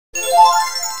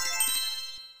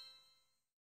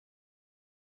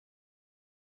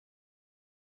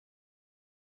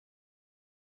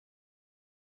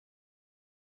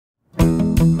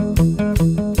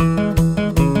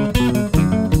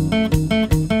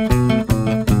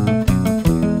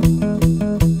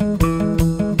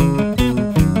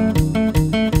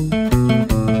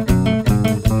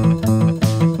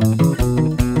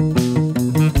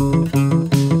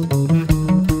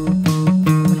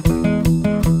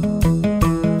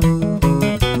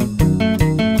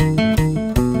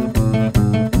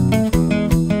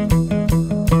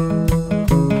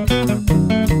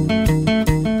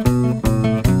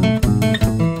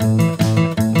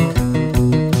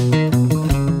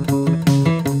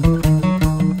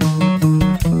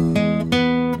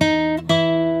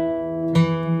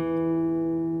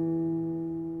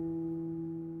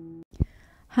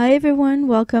Hi everyone,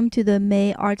 welcome to the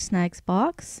May Artsnacks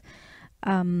box.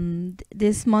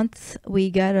 This month we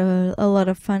got a lot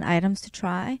of fun items to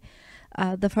try.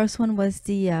 The first one was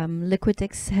the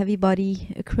Liquitex heavy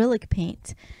body acrylic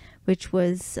paint, which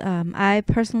was, I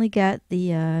personally got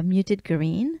the muted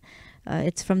green.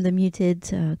 It's from the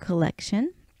muted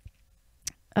collection.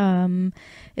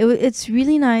 It's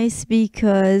really nice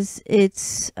because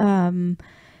it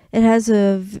has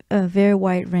a very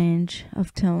wide range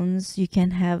of tones. You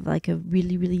can have like a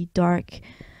really dark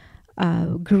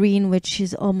green, which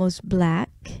is almost black,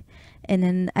 and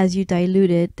then as you dilute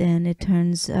it, then it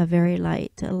turns very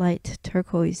light, a light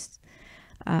turquoise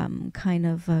kind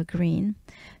of green.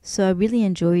 So I really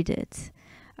enjoyed it.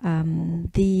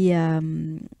 The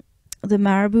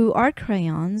Marabu art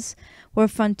crayons were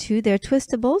fun too. They're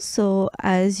twistable, so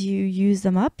as you use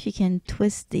them up, you can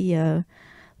twist the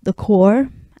core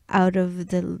out of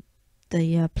the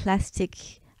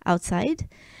plastic outside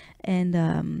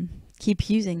and keep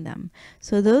using them.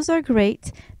 So those are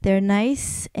great. They're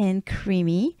nice and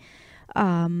creamy.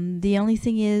 The only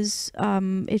thing is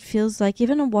it feels like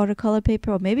even on watercolor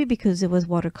paper, or maybe because it was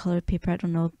watercolor paper, I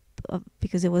don't know,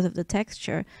 because it was of the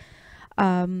texture,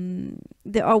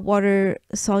 they are water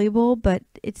soluble, but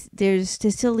they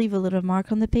still leave a little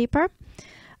mark on the paper.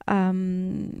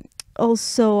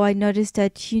 Also, I noticed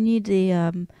that you need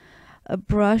a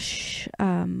brush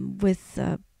with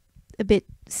a bit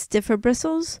stiffer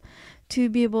bristles to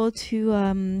be able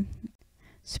to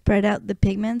spread out the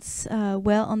pigments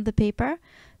well on the paper.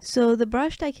 So the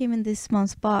brush that came in this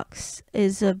month's box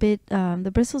is a bit,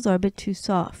 the bristles are a bit too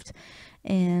soft,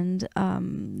 and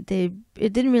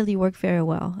it didn't really work very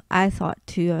well, I thought,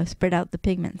 to spread out the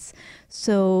pigments.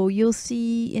 So you'll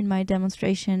see in my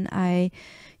demonstration I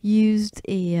used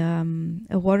a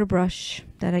water brush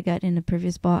that I got in a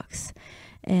previous box,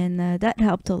 and that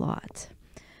helped a lot.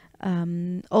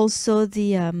 Also,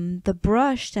 the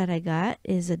brush that I got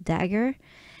is a dagger,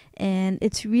 and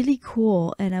it's really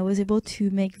cool, and I was able to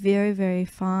make very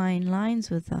fine lines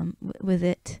with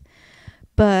it.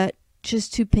 But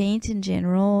just to paint in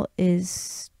general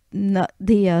is not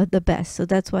the best, so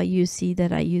that's why you see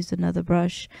that I used another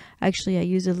brush. Actually, I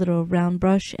used a little round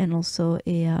brush and also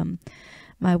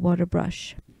my water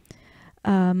brush.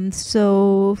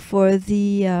 So for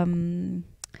the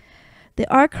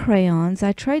art crayons,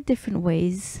 I tried different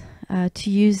ways to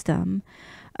use them.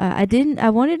 I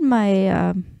wanted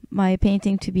my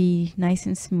painting to be nice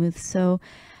and smooth, so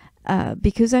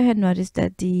because I had noticed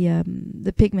that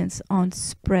the pigments aren't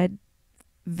spread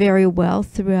very well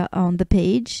throughout on the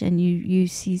page, and you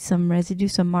see some residue,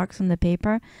 some marks on the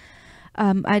paper,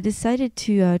 I decided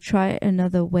to try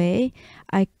another way.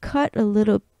 I cut a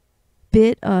little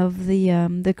bit of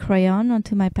the crayon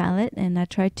onto my palette, and I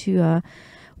tried to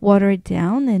water it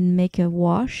down and make a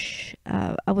wash.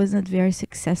 I wasn't very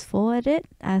successful at it.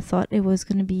 I thought it was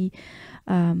going to be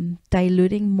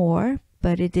diluting more,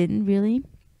 but it didn't really.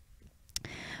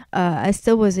 I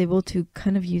still was able to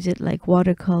kind of use it like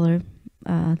watercolor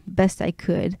best I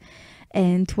could,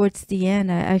 and towards the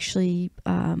end I actually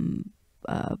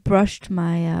brushed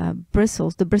my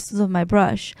the bristles of my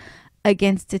brush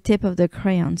against the tip of the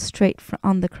crayon, straight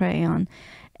on the crayon,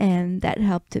 and that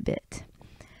helped a bit.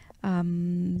 For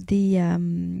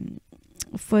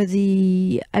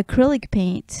the acrylic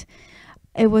paint,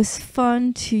 it was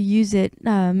fun to use it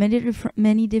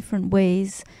many different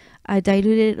ways. I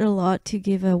diluted it a lot to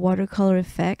give a watercolor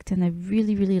effect, and I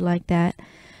really like that.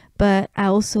 But I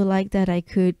also like that I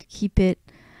could keep it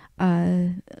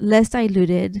less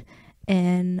diluted,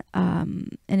 and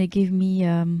it gave me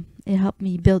it helped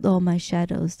me build all my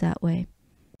shadows that way.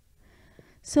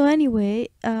 So anyway,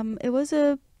 it was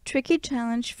a tricky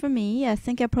challenge for me. I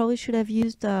think I probably should have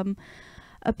used a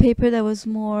paper that was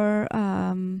more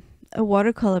a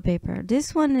watercolor paper.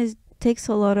 This one takes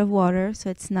a lot of water,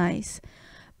 so it's nice,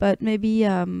 but maybe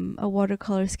a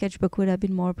watercolor sketchbook would have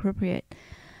been more appropriate.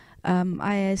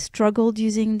 I struggled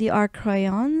using the art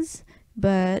crayons,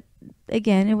 but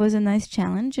again, it was a nice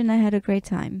challenge and I had a great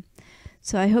time.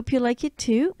 So I hope you like it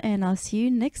too, and I'll see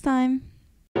you next time.